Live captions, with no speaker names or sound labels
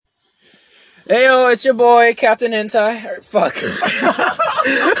Heyo, it's your boy, Captain Hentai. Fuck.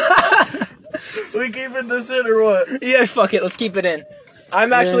 We keeping this in or what? Yeah, fuck it. Let's keep it in.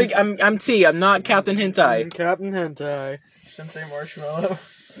 I'm actually, I'm T. I'm not Captain Hentai. Captain Hentai. Sensei Marshmallow.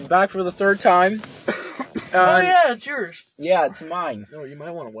 I'm back for the third time. Oh yeah, it's yours. Yeah, it's mine. No, you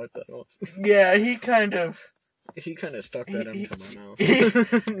might want to wipe that off. Yeah, he kind of stuck that into my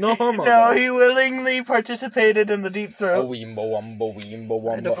mouth. No homo. No, he willingly participated in the deep throat.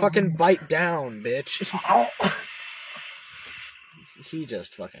 I had to fucking bite down, bitch. He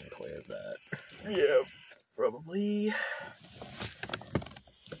just fucking cleared that. Yeah, probably.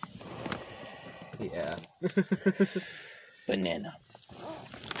 Yeah. Banana.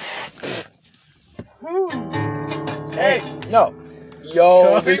 Hey, No. Yo,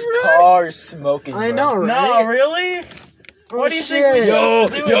 Coffee this break? car is smoking, bro. I know, right? no, really? What do you think we Yo,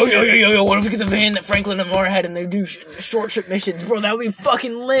 just do? what if we get the van that Franklin and Laura had and they do short trip missions? Bro, that would be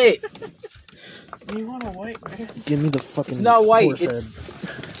fucking lit. You want a white man? Give me the fucking. It's not white, horse it's...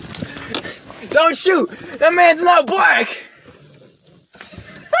 head. Don't shoot! That man's not black!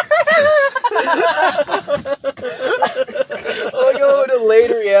 Look at the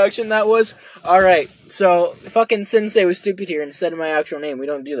later reaction that was. Alright, so fucking Sensei was stupid here instead of my actual name. We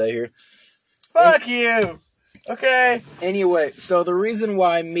don't do that here. Fuck you. Okay. Anyway, so the reason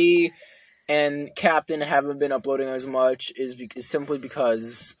why me and Captain haven't been uploading as much is simply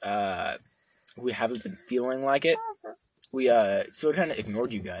because we haven't been feeling like it. We sort of kind of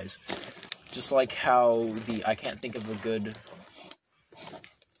ignored you guys. Just like how I can't think of a good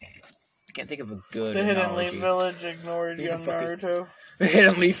The Hidden analogy. Leaf Village ignored young Naruto. The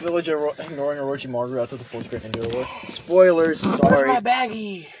Hidden Leaf Village ignoring Orochimaru after the 4th Great Ninja War. Spoilers, sorry. Where's my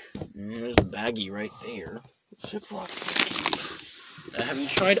baggie? There's a baggie right there. Have you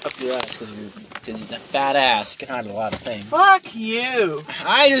tried up your ass? Because that fat ass can hide a lot of things. Fuck you.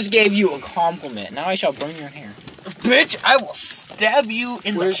 I just gave you a compliment. Now I shall burn your hair. Bitch, I will stab you in the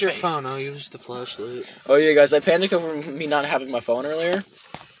face. Where's your phone? I'll use the flashlight. Oh yeah, guys, I panicked over me not having my phone earlier.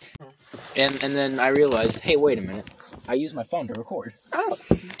 And then I realized, hey, wait a minute. I used my phone to record. Oh.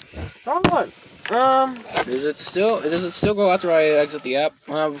 Wrong one. Does it still go after I exit the app?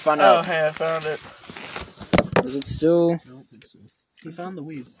 We'll find Oh, out. hey, I found it. Does it still... I don't think so. He found the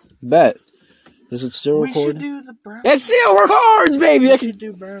weed. Bet. Does it still We record? should do the brownies. It still records, baby! We should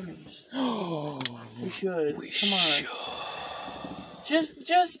do brownies. We should. We Come on. should.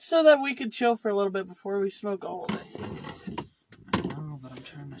 Just so that we could chill for a little bit before we smoke all of it. I know, but I'm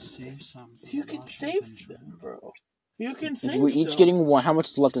trying to save some. You can save them, bro. You can save We're each some. getting one. How much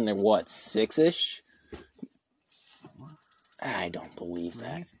is left in there? What, 6-ish? I don't believe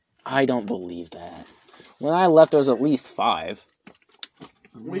that. I don't believe that. When I left, there was at least 5.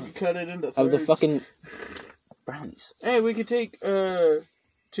 We could cut it into thirds. Of the fucking brownies. Hey, we could take 2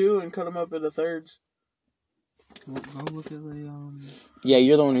 and cut them up into thirds. Go look at the Yeah,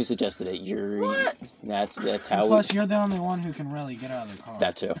 you're the one who suggested it. What? That's how Plus, you're the only one who can really get out of the car.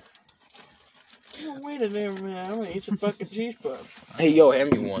 That too. Oh, wait a minute, man. I'm gonna eat some fucking cheese puffs. Hey, yo,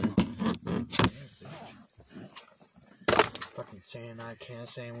 hand me one. Fucking saying I can't,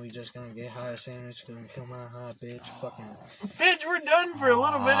 saying we just gonna get high, saying it's gonna kill my high, bitch. Fucking. Bitch, we're done for a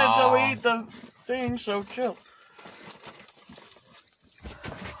little bit until we eat the thing, so chill.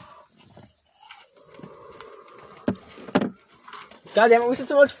 God damn it, we said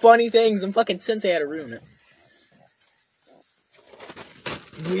so much funny things and fucking Sensei had to ruin it.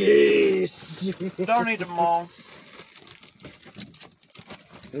 Yes! Don't eat them all.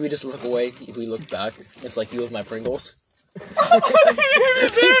 We just look away, we look back. It's like you with my Pringles.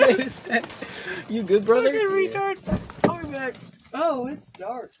 You good, brother? Fucking retard. I'll be back. Oh, it's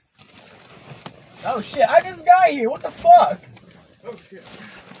dark. Oh shit, I just got here, what the fuck? Oh shit.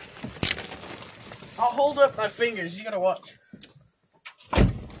 I'll hold up my fingers, you gotta watch.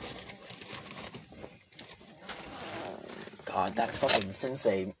 God, that fucking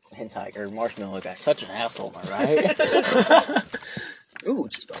Sensei hentai or Marshmallow guy's such an asshole, am I right? Ooh,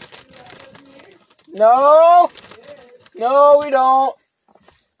 cheese ball. No! No, we don't.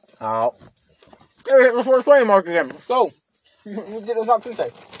 Ow. Hey, let's work playing mark again. Let's go. We did it without Sensei.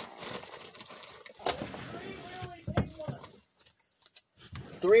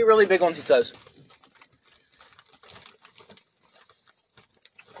 3 really big ones, he says.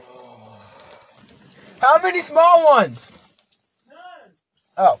 How many small ones?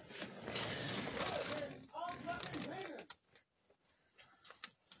 Oh.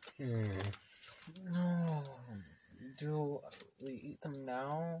 No. Do we eat them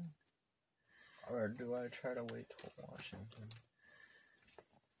now? Or do I try to wait till Washington?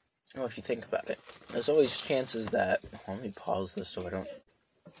 Well, if you think about it, there's always chances that... Let me pause this so I don't...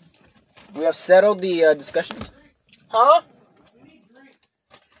 We have settled the discussions. Huh?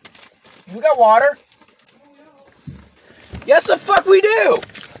 We got water? Yes, the fuck we do!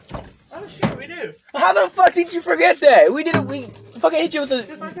 Oh shit, we do. How the fuck did you forget that? We didn't. We fucking hit you with the.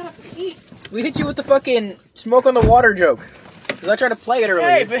 Because I gotta eat. We hit you with the fucking smoke on the water joke. Because I tried to play it earlier.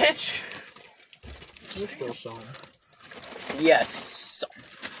 Hey, bitch. You're still song. Yes.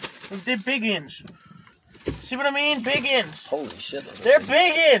 They're biggins. See what I mean? Biggins. Holy shit. They're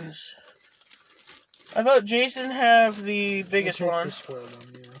biggins. I vote Jason have the biggest one. The square one,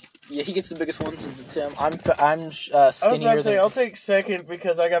 Yeah, he gets the biggest one since it's him. I'm I was skinnier about to say, than. I'll take second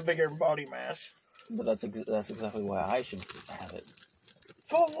because I got bigger body mass. But that's exactly why I should have it.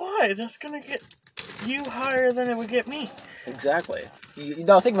 But why? That's gonna get you higher than it would get me. Exactly. You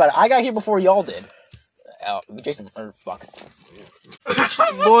know, think about it. I got here before y'all did. Jason, or fuck.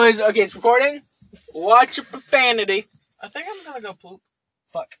 Boys, okay, it's recording. Watch your profanity. I think I'm gonna go poop.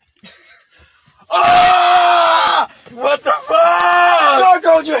 Fuck. Ah! What the fuck? So I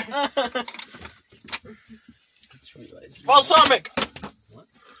told you. Let's realize. Balsamic. What?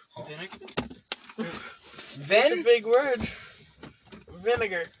 Vinegar. That's a big word.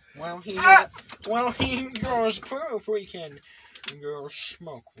 Vinegar. Well, he grows poop. We can go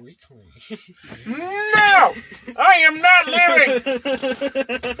smoke weekly. No! I am not living!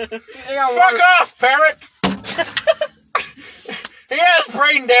 Fuck off, parrot! He has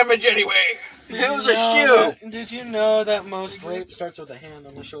brain damage anyway. It was a shoe. Did you know that most rape starts with a hand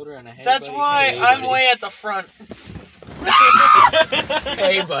on the shoulder and a head? That's why Hey, I'm buddy. way at the front.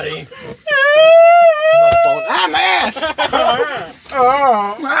 Hey, buddy. Ah, my ass!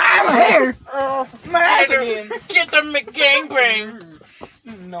 Oh. Ah, my hair! My ass again! Get the McGangbang.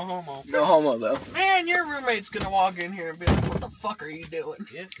 No homo. No homo, though. Man, your roommate's gonna walk in here and be like, what the fuck are you doing?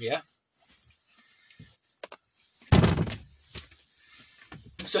 Yeah.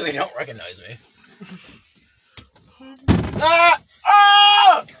 So they don't recognize me. Ah!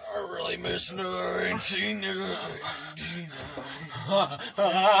 Ah! I really miss 1999.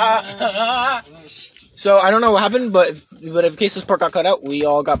 So I don't know what happened, but in case this part got cut out, we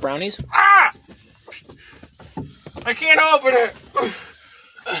all got brownies. Ah! I can't open it.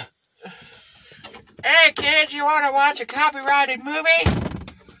 Hey kids, you want to watch a copyrighted movie?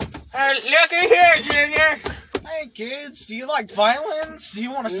 Looky here, Junior. Hey kids, do you like violence? Do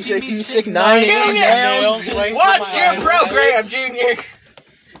you want to see Can me you stick stick 9 Junior! nails? right Watch through your my program, eyelids? Junior.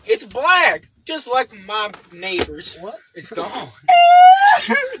 It's black, just like my neighbors. What? It's gone.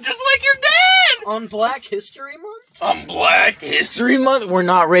 Just like your dad. On Black History Month? On Black History Month? We're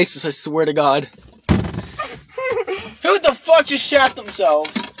not racist, I swear to God. Who the fuck just shat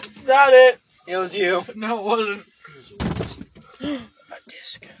themselves? Not it. It was you. No, it wasn't. A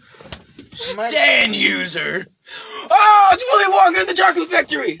disc. Stan user. Oh, it's Willy Wonka and the Chocolate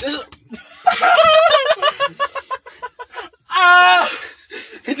Factory. This is.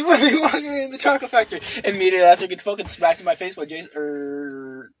 It's Willy Wonka and the Chocolate Factory. Immediately after it gets fucking smacked in my face by Jason.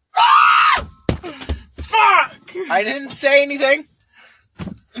 Fuck! I didn't say anything.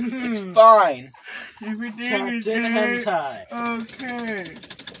 It's fine. Everything is Captain good. Hentai. Okay.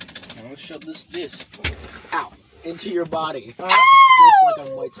 I'll shove this disc out into your body, just like a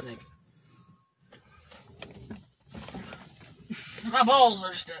white snake. My balls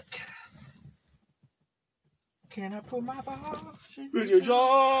are stuck. Can I put my balls In your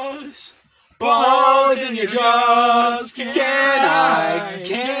jaws, balls in your jaws. Can I?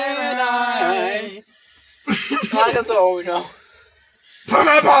 Can I? That's all we know. Put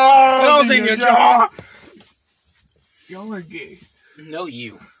my balls in your jaw. Y'all are gay. No,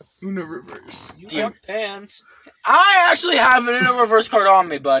 you. Uno reverse. You Dear. have pants. I actually have an Uno reverse card on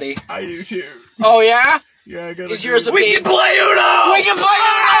me, buddy. I do too. Oh yeah? Yeah, I got Is yours a We baby? can play Uno! We can play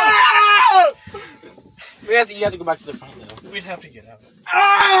Uno! You have to go back to the front though. We'd have to get out of it.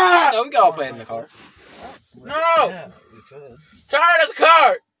 Ah! No, we can all play in the car. No! Yeah, we could. Tired of the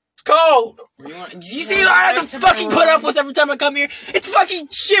car! It's cold! Do you see what I have to fucking put up with every time I come here? It's fucking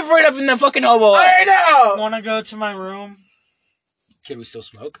shivering up in the fucking hobo. I know! Want to go to my room? Can we still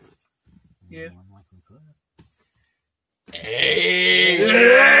smoke? Yeah. Hey,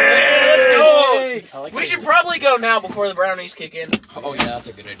 let's go! I like We that. should probably go now before the brownies kick in. Oh yeah, that's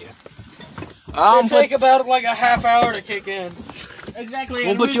a good idea. It'll take about like a half hour to kick in. Exactly.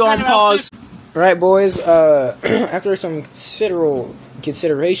 We'll put you on pause. All right, boys. After some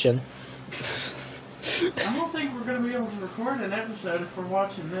consideration, I don't think we're going to be able to record an episode if we're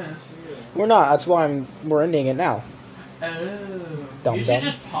watching this. we're not. That's why we're ending it now. Oh. Dumb You should dumb.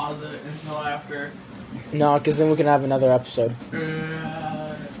 just pause it until after. No, because then we can have another episode.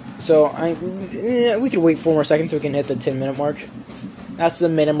 So we could wait 4 more seconds so we can hit the 10-minute mark. That's the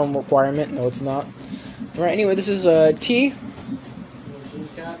minimum requirement. No, it's not. Alright, anyway, this is T. This is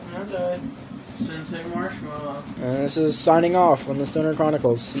Captain Sensei Marshmallow. And this is signing off on the Stoner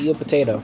Chronicles. See you, potato.